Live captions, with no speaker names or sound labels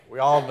We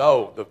all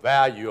know the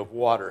value of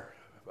water.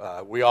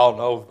 We all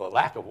know the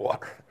lack of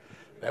water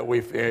that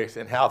we face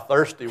and how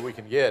thirsty we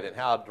can get and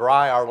how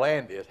dry our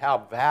land is,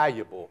 how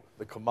valuable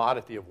the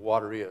commodity of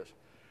water is.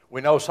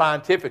 We know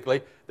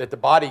scientifically that the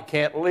body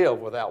can't live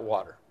without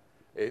water.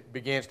 It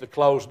begins to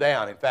close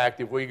down. In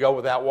fact, if we go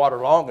without water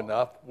long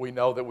enough, we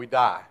know that we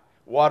die.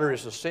 Water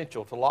is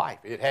essential to life.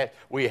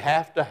 We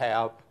have to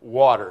have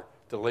water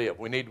to live.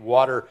 We need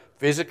water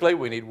physically.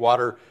 We need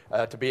water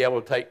to be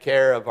able to take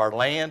care of our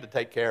land, to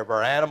take care of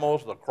our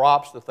animals, the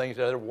crops, the things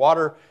that are.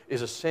 Water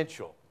is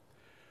essential.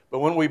 But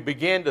when we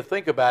begin to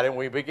think about it and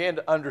we begin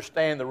to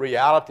understand the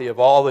reality of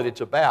all that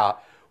it's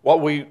about,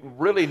 what we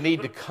really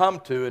need to come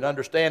to and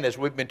understand as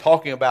we've been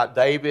talking about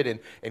David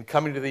and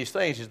coming to these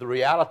things is the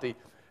reality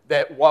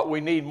that what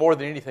we need more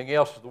than anything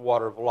else is the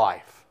water of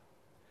life.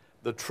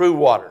 The true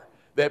water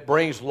that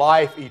brings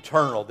life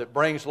eternal, that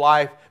brings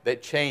life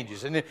that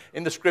changes. And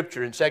in the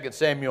Scripture, in 2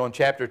 Samuel in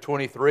chapter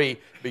 23,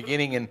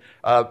 beginning in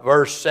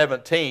verse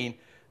 17,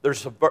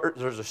 there's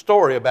a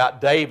story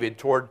about David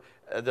toward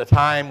the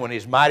time when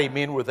his mighty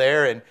men were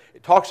there, and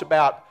it talks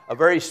about a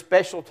very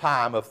special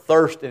time of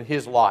thirst in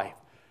his life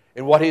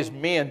and what his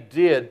men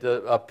did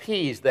to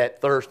appease that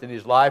thirst in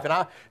his life. And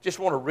I just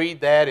want to read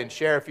that and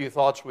share a few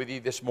thoughts with you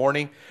this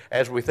morning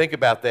as we think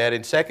about that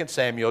in 2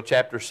 Samuel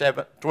chapter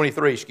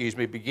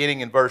 23,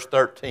 beginning in verse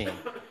 13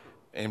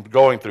 and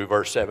going through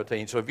verse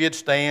 17. So if you'd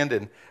stand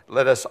and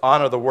let us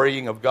honor the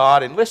wording of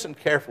God and listen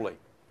carefully,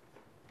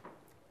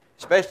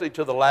 especially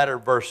to the latter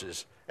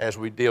verses as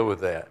we deal with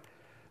that.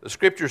 The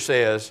Scripture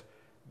says,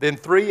 "Then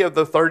 3 of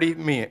the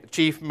 30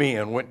 chief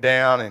men went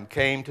down and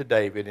came to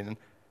David in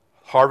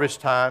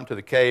harvest time to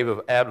the cave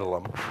of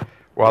Adullam,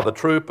 while the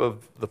troop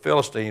of the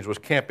Philistines was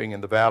camping in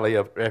the valley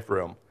of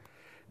Ephraim.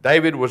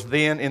 David was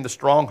then in the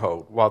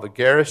stronghold, while the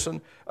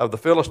garrison of the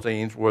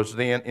Philistines was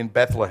then in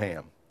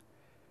Bethlehem.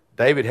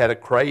 David had a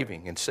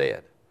craving and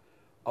said,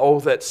 'Oh,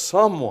 that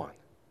someone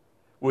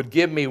would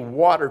give me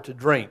water to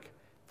drink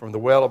from the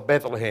well of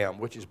Bethlehem,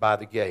 which is by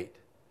the gate.'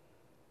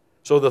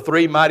 So the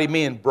 3 mighty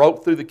men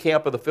broke through the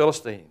camp of the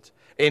Philistines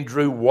and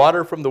drew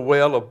water from the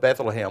well of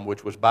Bethlehem,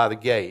 which was by the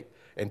gate,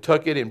 and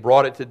took it and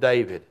brought it to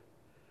David."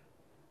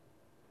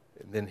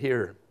 And then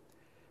here,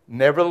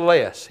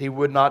 "Nevertheless, he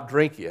would not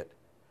drink it,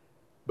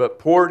 but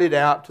poured it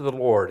out to the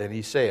Lord. And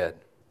he said,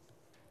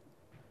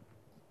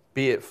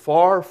 'Be it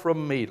far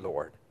from me,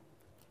 Lord,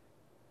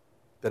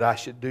 that I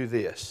should do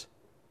this.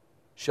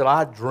 Shall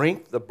I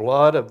drink the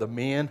blood of the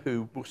men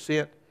who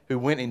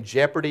went in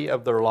jeopardy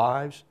of their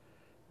lives?'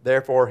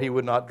 Therefore he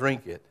would not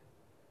drink it."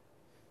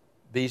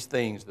 These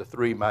things the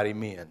 3 mighty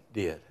men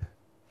did.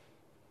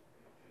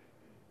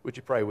 Would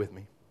you pray with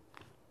me?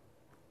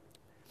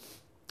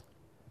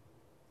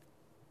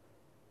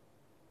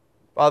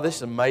 Father, this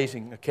is an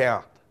amazing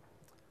account.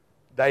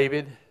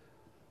 David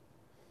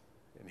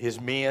and his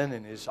men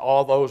and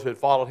all those who had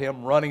followed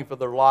him running for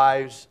their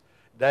lives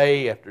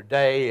day after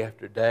day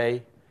after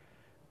day,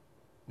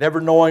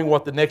 never knowing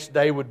what the next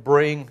day would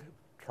bring,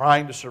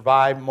 trying to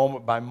survive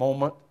moment by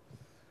moment.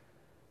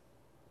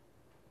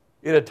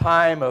 In a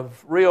time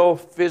of real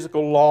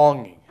physical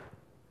longing,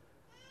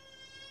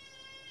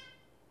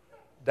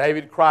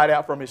 David cried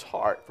out from his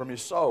heart, from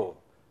his soul,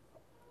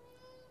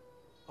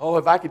 "Oh,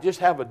 if I could just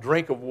have a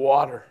drink of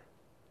water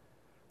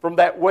from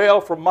that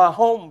well from my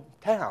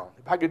hometown.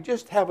 If I could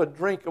just have a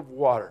drink of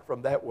water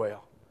from that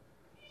well."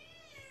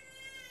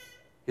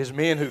 His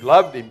men who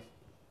loved him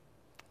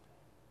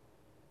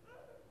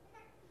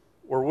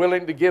were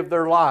willing to give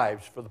their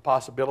lives for the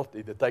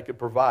possibility that they could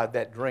provide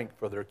that drink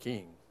for their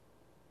king.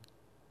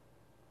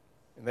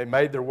 And they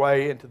made their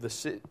way into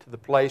the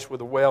place where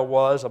the well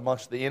was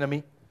amongst the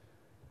enemy.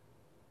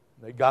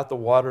 They got the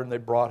water and they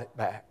brought it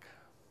back.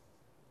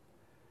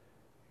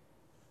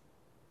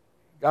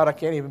 God, I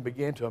can't even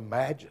begin to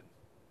imagine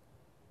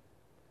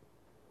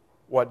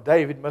what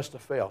David must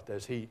have felt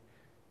as he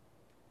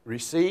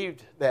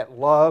received that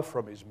love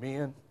from his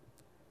men,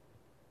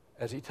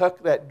 as he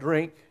took that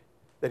drink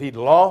that he'd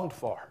longed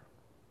for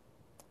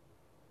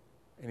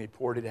and he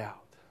poured it out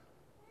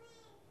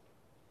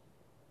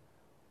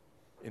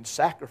in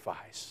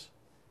sacrifice,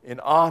 in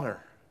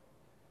honor,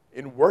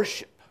 in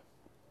worship.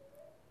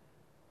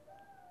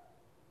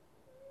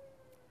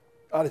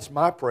 God, it's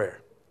my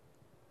prayer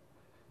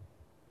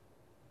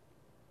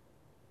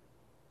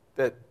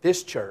that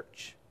this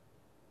church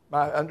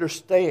might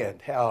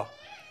understand how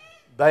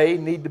they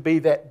need to be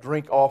that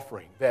drink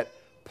offering, that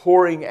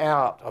pouring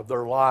out of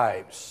their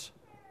lives,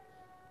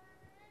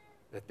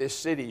 that this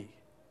city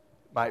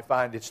might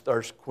find its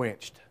thirst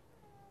quenched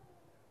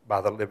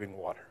by the living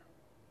water.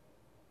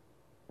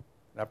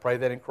 And I pray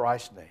that in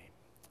Christ's name.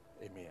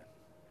 Amen.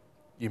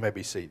 You may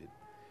be seated.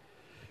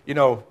 You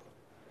know,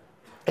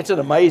 it's an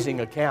amazing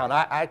account.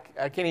 I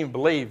can't even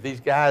believe these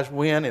guys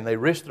went and they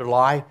risked their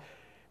life.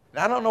 And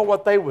I don't know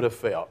what they would have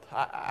felt.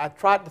 I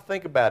tried to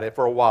think about it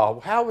for a while.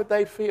 How would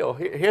they feel?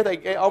 Here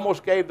they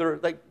almost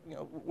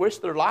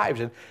risked their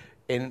lives.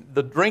 And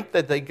the drink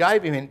that they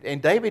gave him,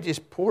 and David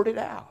just poured it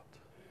out.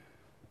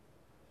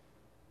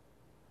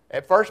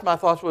 At first my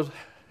thoughts was,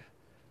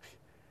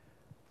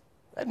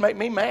 That'd make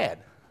me mad.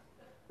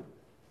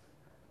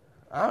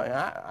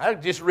 I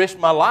just risked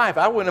my life.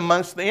 I went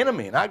amongst the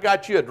enemy, and I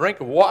got you a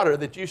drink of water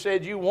that you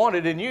said you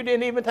wanted, and you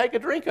didn't even take a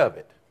drink of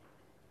it.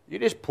 You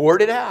just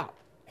poured it out.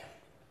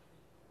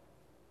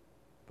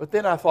 But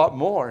then I thought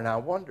more, and I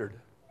wondered,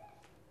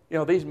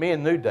 these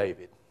men knew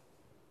David.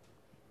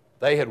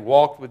 They had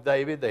walked with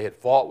David. They had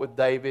fought with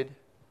David.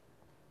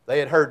 They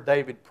had heard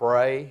David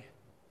pray.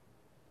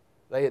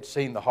 They had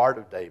seen the heart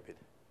of David.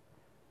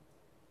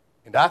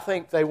 And I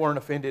think they weren't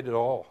offended at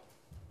all,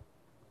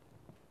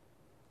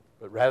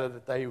 but rather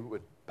that they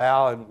would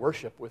bow and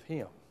worship with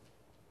him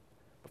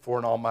before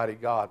an almighty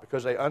God,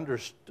 because they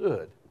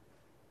understood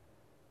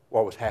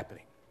what was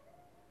happening.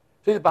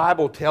 See, the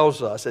Bible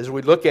tells us, as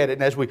we look at it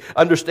and as we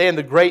understand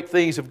the great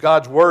things of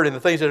God's Word and the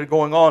things that are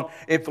going on,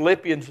 in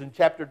Philippians in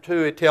chapter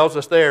 2, it tells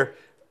us there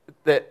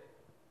that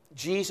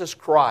Jesus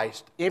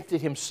Christ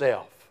emptied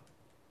himself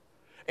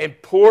and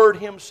poured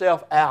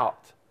himself out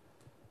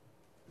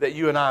that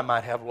you and I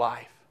might have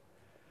life.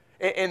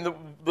 And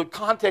the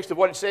context of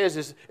what it says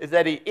is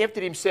that he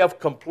emptied himself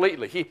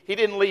completely. He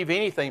didn't leave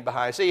anything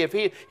behind. See, if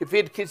he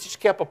had just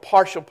kept a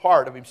partial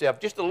part of himself,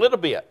 just a little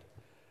bit,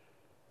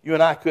 you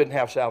and I couldn't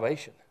have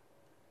salvation.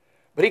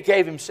 But he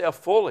gave himself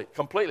fully,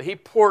 completely. He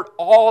poured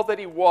all that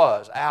he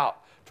was out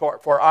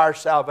for our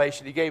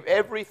salvation. He gave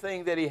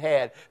everything that he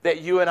had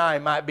that you and I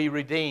might be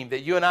redeemed,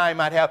 that you and I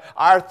might have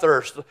our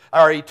thirst,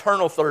 our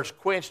eternal thirst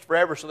quenched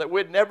forever, so that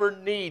we'd never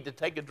need to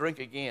take a drink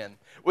again.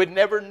 We'd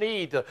never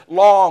need to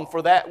long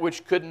for that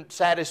which couldn't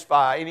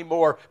satisfy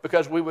anymore,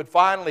 because we would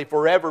finally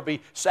forever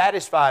be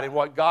satisfied in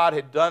what God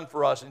had done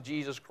for us in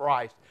Jesus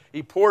Christ.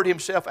 He poured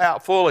himself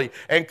out fully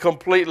and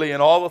completely in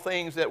all the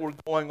things that were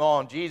going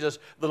on. Jesus,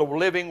 the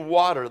living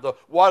water, the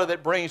water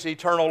that brings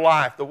eternal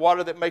life, the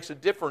water that makes a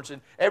difference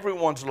in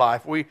everyone's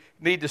life. We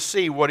need to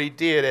see what he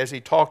did as he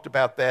talked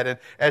about that and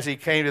as he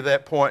came to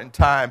that point in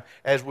time,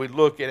 as we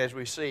look and as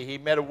we see. He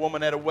met a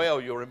woman at a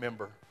well, you'll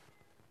remember.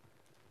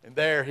 And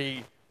there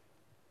he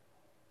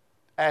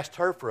asked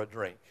her for a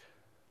drink.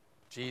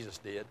 Jesus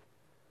did.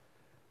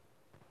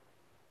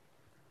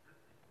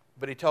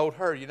 But he told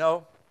her,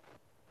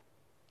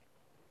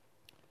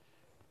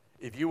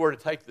 if you were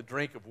to take the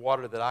drink of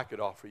water that I could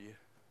offer you,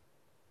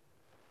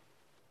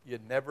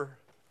 you'd never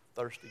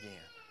thirst again.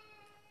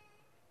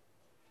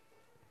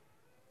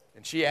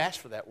 And she asked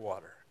for that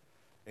water.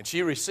 And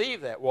she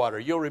received that water.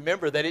 You'll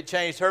remember that it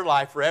changed her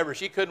life forever.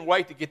 She couldn't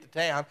wait to get to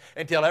town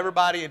and tell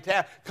everybody in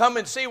town, come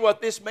and see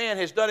what this man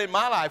has done in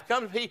my life.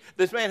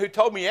 This man who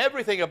told me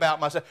everything about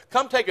myself.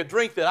 Come take a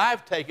drink that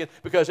I've taken,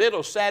 because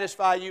it'll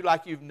satisfy you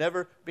like you've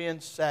never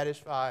been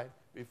satisfied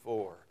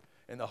before.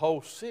 And the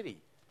whole city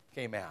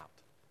came out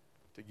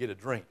to get a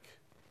drink.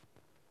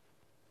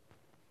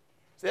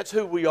 See, that's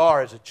who we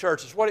are as a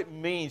church. It's what it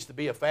means to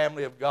be a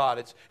family of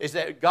God. It's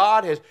that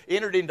God has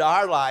entered into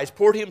our lives,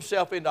 poured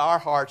himself into our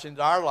hearts,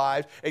 into our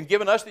lives, and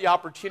given us the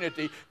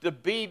opportunity to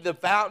be the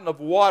fountain of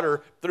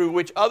water through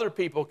which other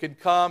people can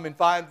come and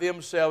find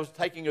themselves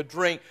taking a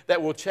drink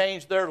that will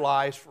change their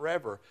lives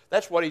forever.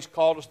 That's what he's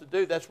called us to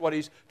do. That's what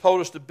he's told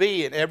us to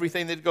be, and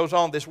everything that goes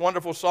on. This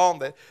wonderful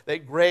song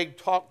that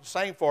Greg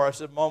sang for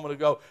us a moment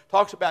ago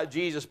talks about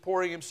Jesus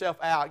pouring himself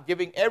out,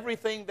 giving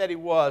everything that he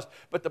was.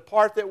 But the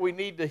part that we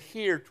need to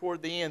hear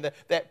toward the end,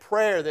 that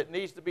prayer that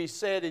needs to be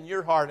said in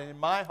your heart and in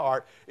my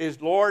heart,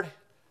 is, Lord,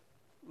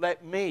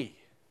 let me.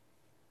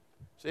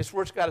 So this is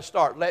where it's got to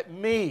start. Let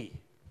me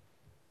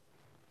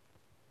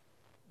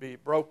be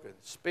broken,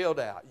 spilled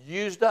out,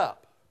 used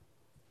up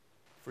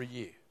for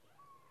you.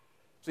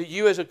 See,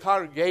 you as a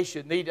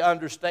congregation need to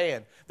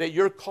understand that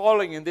your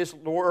calling in this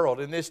world,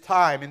 in this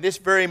time, in this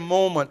very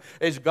moment,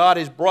 as God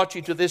has brought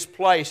you to this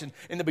place and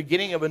in the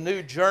beginning of a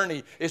new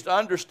journey, is to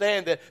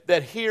understand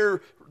that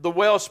here the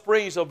well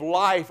springs of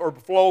life are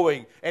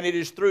flowing, and it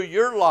is through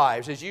your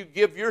lives, as you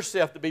give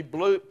yourself to be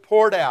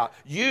poured out,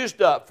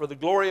 used up for the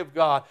glory of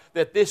God,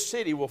 that this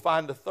city will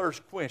find the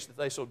thirst quenched that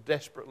they so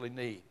desperately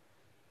need.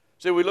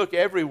 So we look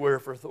everywhere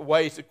for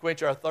ways to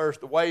quench our thirst,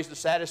 the ways to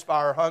satisfy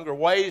our hunger,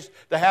 ways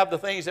to have the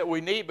things that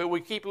we need, but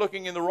we keep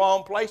looking in the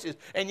wrong places.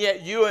 And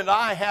yet you and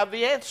I have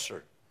the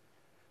answer.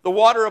 The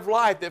water of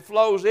life that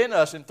flows in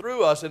us and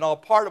through us and all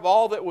part of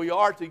all that we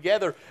are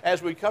together,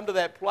 as we come to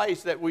that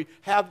place that we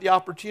have the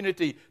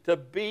opportunity to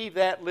be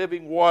that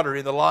living water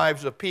in the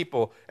lives of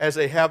people as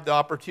they have the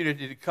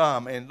opportunity to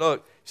come. And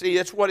look, see,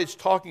 that's what it's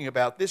talking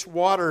about. This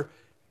water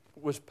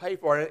was paid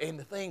for. And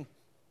the thing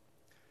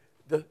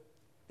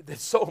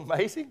that's so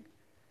amazing,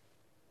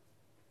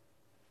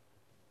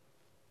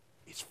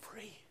 it's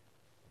free.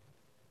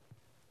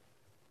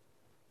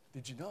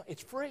 Did you know?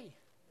 It's free.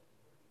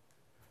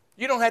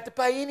 You don't have to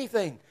pay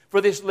anything for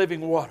this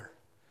living water.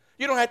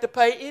 You don't have to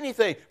pay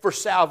anything for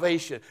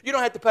salvation. You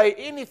don't have to pay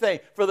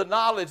anything for the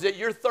knowledge that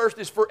your thirst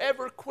is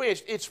forever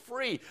quenched. It's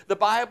free. The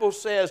Bible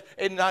says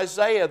in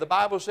Isaiah, the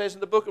Bible says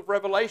in the book of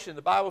Revelation,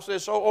 the Bible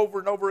says so over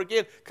and over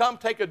again, come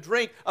take a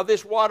drink of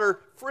this water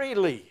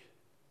freely,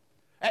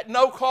 at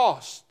no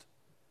cost.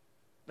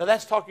 Now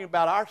that's talking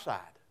about our side.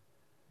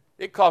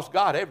 It cost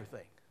God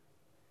everything.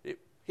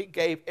 He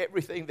gave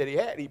everything that he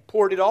had. He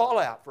poured it all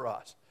out for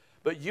us.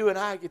 But you and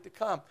I get to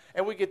come,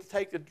 and we get to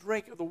take the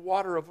drink of the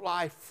water of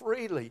life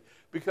freely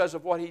because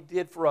of what He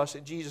did for us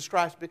in Jesus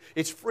Christ.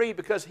 It's free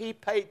because He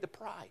paid the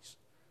price.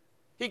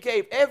 He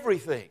gave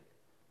everything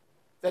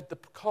that the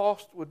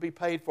cost would be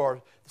paid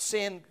for.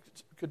 Sin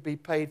could be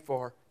paid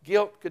for.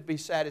 Guilt could be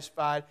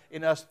satisfied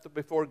in us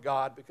before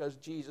God because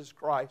Jesus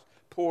Christ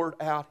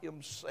poured out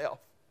Himself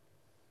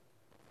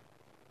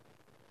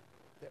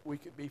that we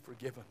could be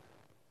forgiven.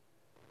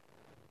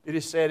 It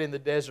is said in the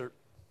desert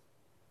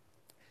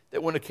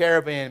that when a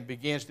caravan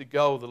begins to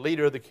go, the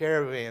leader of the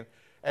caravan,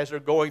 as they're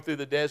going through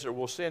the desert,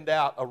 will send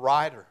out a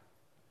rider.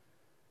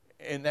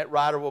 And that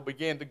rider will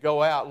begin to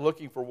go out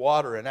looking for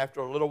water. And after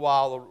a little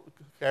while,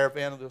 the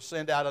caravan will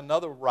send out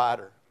another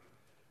rider.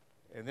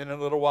 And then in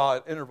a little while,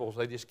 at intervals,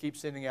 they just keep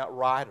sending out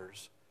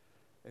riders.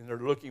 And they're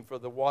looking for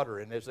the water.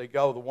 And as they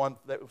go, the one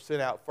that was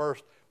sent out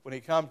first, when he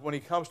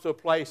comes to a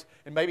place,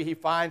 and maybe he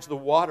finds the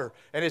water.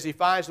 And as he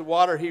finds the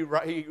water,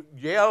 he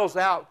yells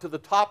out to the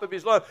top of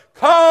his lungs,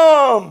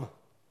 "Come!"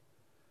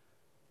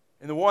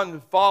 And the one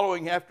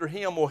following after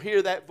him will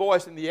hear that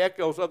voice in the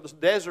echoes of the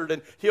desert,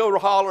 and he'll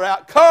holler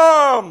out,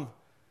 "Come!"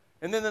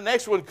 And then the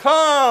next one,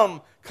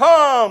 "Come,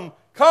 come,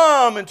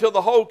 come," until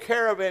the whole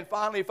caravan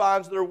finally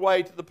finds their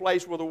way to the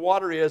place where the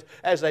water is,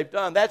 as they've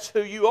done. That's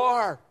who you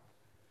are.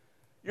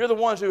 You're the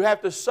ones who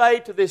have to say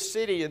to this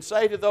city and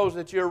say to those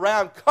that you're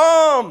around,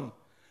 "Come,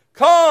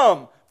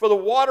 come, for the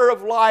water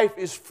of life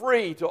is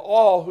free to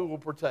all who will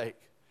partake."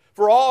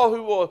 For all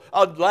who will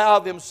allow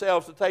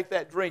themselves to take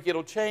that drink,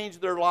 it'll change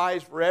their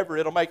lives forever.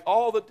 It'll make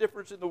all the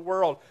difference in the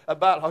world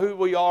about who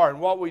we are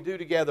and what we do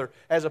together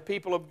as a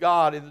people of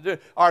God. And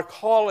our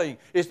calling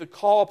is to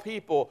call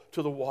people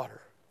to the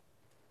water.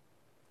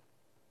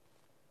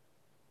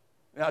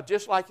 Now,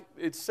 just like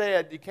it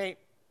said, you can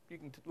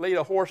lead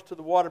a horse to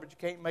the water, but you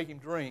can't make him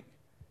drink.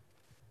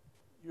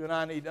 You and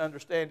I need to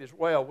understand as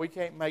well, we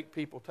can't make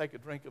people take a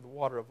drink of the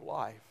water of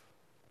life.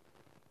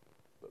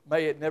 But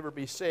may it never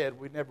be said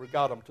we never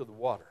got them to the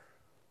water.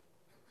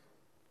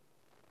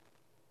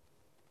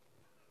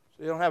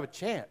 So they don't have a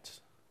chance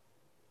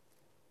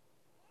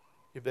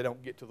if they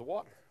don't get to the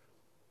water.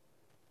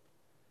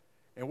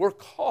 And we're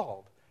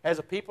called as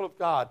a people of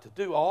God to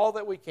do all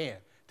that we can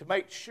to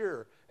make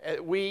sure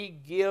that we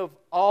give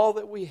all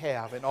that we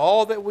have and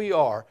all that we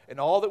are and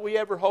all that we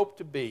ever hope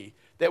to be,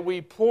 that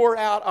we pour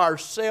out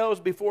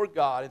ourselves before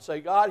God and say,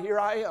 "God, here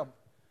I am.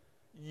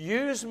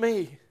 Use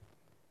me.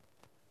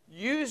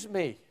 Use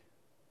me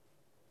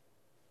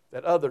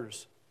that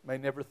others may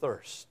never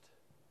thirst.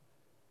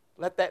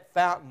 Let that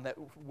fountain that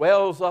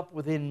wells up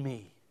within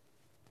me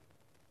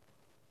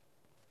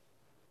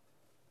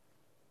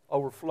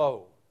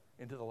overflow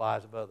into the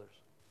lives of others."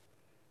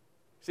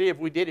 See, if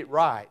we did it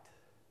right,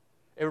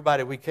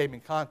 everybody we came in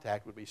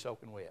contact would be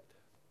soaking wet.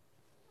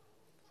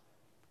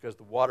 Because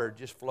the water would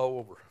just flow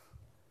over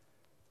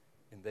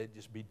and they'd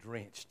just be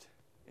drenched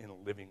in a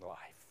living life,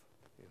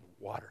 in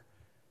water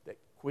that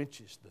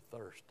quenches the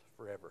thirst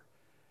forever.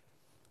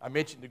 I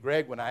mentioned to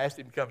Greg when I asked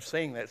him to come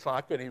sing that song,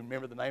 I couldn't even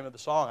remember the name of the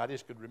song. I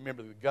just could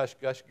remember the gush,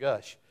 gush,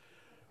 gush.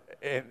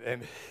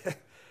 And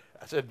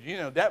I said,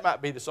 that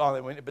might be the song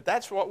that we need. But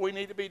that's what we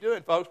need to be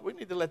doing, folks. We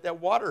need to let that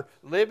water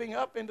living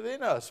up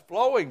within us,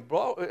 flowing,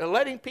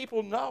 letting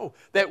people know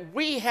that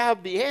we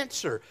have the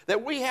answer,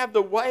 that we have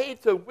the way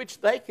to which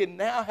they can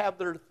now have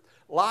their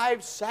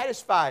lives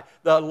satisfied,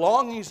 the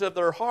longings of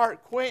their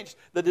heart quenched,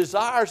 the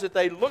desires that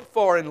they look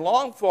for and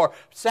long for,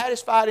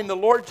 satisfied in the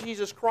Lord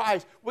Jesus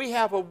Christ. We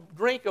have a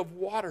drink of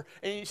water.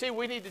 And you see,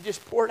 we need to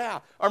just pour it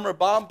out. Irma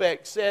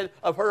Bombeck said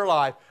of her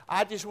life,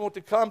 "I just want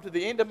to come to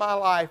the end of my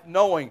life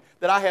knowing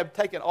that I have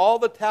taken all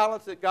the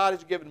talents that God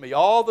has given me,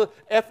 all the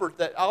effort,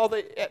 all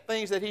the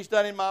things that He's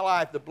done in my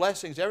life, the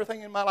blessings, everything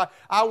in my life.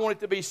 I want it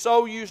to be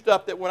so used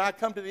up that when I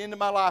come to the end of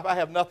my life, I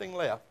have nothing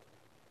left."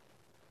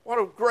 What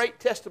a great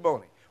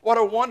testimony. What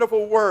a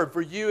wonderful word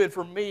for you and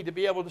for me to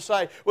be able to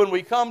say, when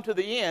we come to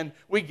the end,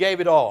 we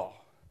gave it all.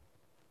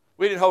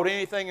 We didn't hold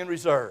anything in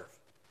reserve.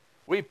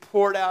 We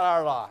poured out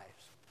our lives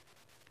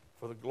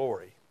for the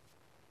glory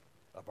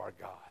of our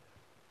God,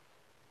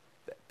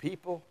 that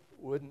people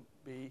wouldn't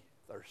be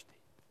thirsty.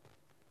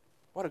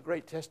 What a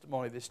great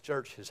testimony this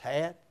church has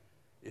had,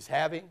 is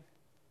having,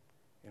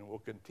 and will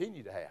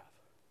continue to have,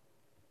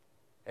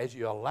 as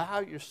you allow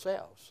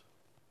yourselves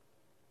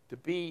to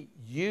be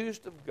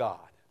used of God.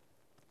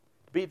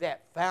 Be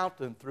that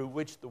fountain through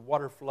which the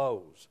water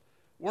flows.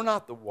 We're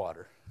not the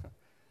water.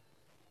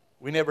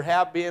 We never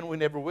have been, we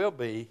never will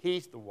be.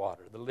 He's the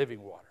water, the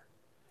living water.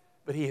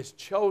 But He has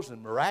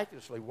chosen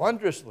miraculously,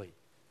 wondrously,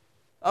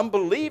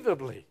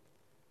 unbelievably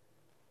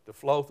to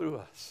flow through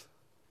us.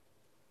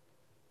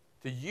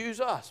 To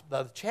use us,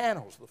 the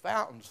channels, the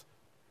fountains,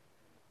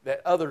 that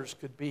others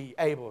could be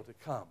able to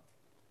come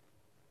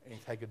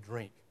and take a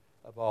drink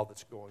of all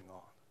that's going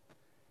on.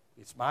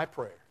 It's my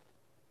prayer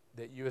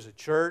that you as a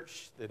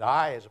church, that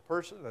I as a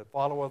person, a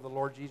follower of the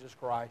Lord Jesus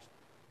Christ,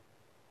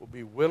 will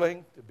be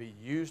willing to be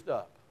used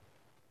up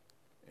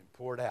and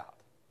poured out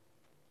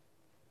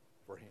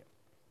for Him.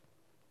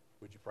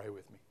 Would you pray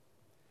with me?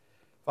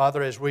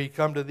 Father, as we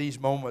come to these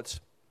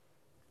moments,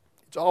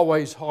 It's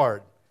always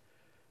hard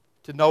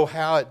to know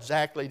how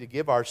exactly to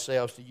give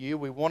ourselves to you.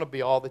 We want to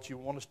be all that you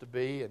want us to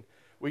be, and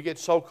we get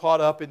so caught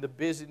up in the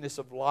busyness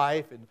of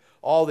life and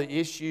all the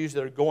issues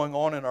that are going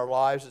on in our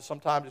lives that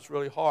sometimes it's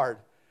really hard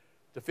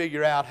to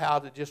figure out how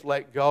to just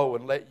let go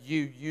and let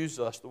you use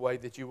us the way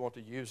that you want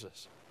to use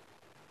us.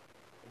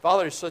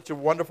 Father, it's such a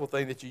wonderful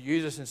thing that you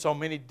use us in so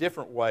many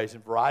different ways,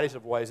 in varieties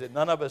of ways, that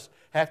none of us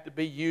have to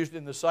be used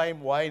in the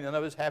same way. None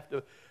of us have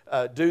to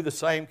do the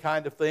same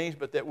kind of things,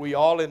 but that we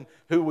all in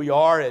who we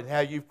are and how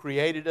you've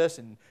created us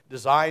and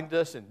designed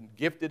us and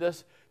gifted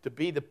us to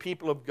be the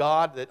people of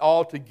God, that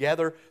all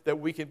together that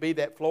we can be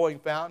that flowing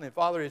fountain. And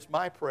Father, it's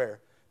my prayer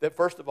that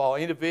first of all,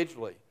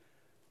 individually,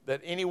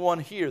 that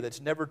anyone here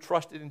that's never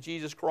trusted in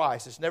Jesus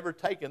Christ, that's never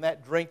taken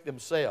that drink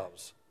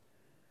themselves,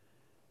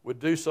 would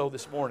do so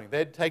this morning.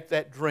 They'd take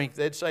that drink.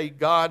 They'd say,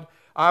 God,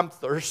 I'm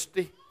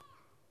thirsty.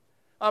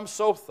 I'm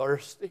so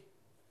thirsty.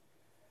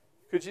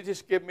 Could you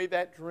just give me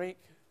that drink?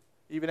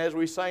 Even as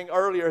we sang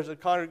earlier as a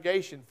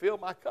congregation, fill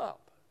my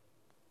cup.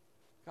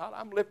 God,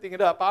 I'm lifting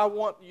it up. I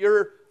want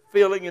your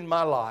filling in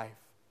my life.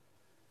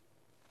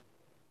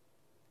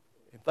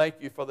 And thank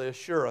you for the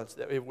assurance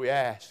that if we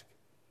ask,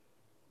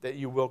 that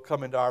you will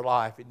come into our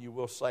life and you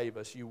will save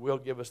us. You will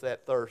give us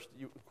that thirst,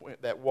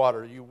 that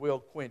water. You will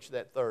quench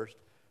that thirst.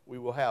 We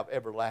will have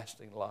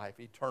everlasting life,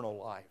 eternal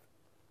life.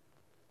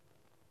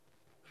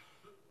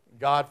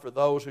 God, for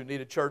those who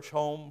need a church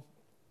home,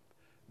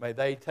 may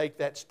they take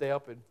that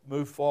step and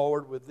move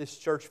forward with this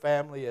church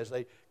family as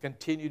they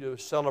continue to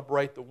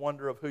celebrate the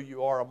wonder of who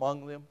you are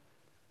among them.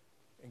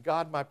 And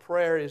God, my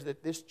prayer is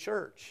that this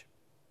church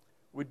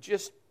would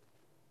just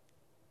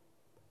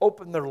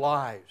open their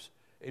lives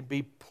and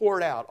be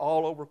poured out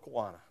all over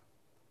Kiwanis,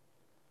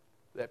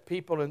 that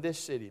people in this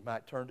city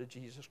might turn to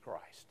Jesus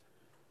Christ.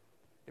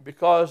 And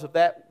because of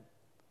that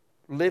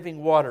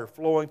living water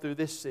flowing through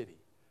this city,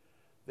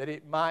 that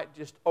it might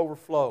just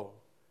overflow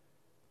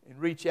and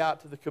reach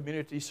out to the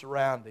community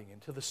surrounding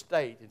and to the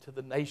state and to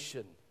the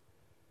nation,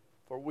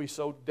 for we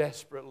so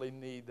desperately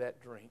need that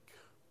drink.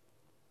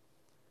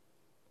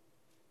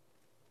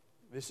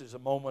 This is a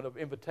moment of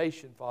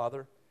invitation,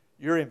 Father,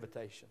 your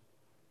invitation.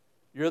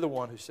 You're the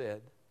one who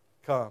said,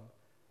 come.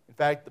 In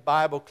fact, the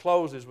Bible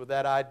closes with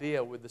that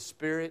idea, with the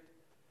Spirit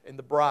and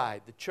the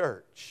bride, the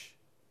church.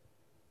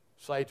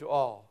 Say to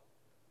all,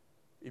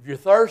 if you're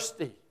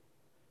thirsty,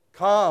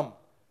 come,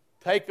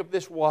 take of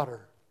this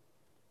water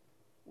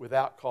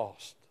without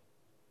cost.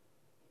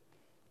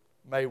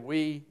 May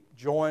we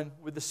join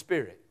with the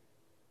Spirit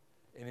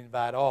and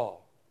invite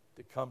all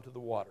to come to the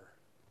water.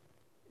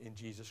 In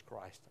Jesus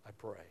Christ, I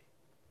pray.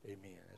 Amen.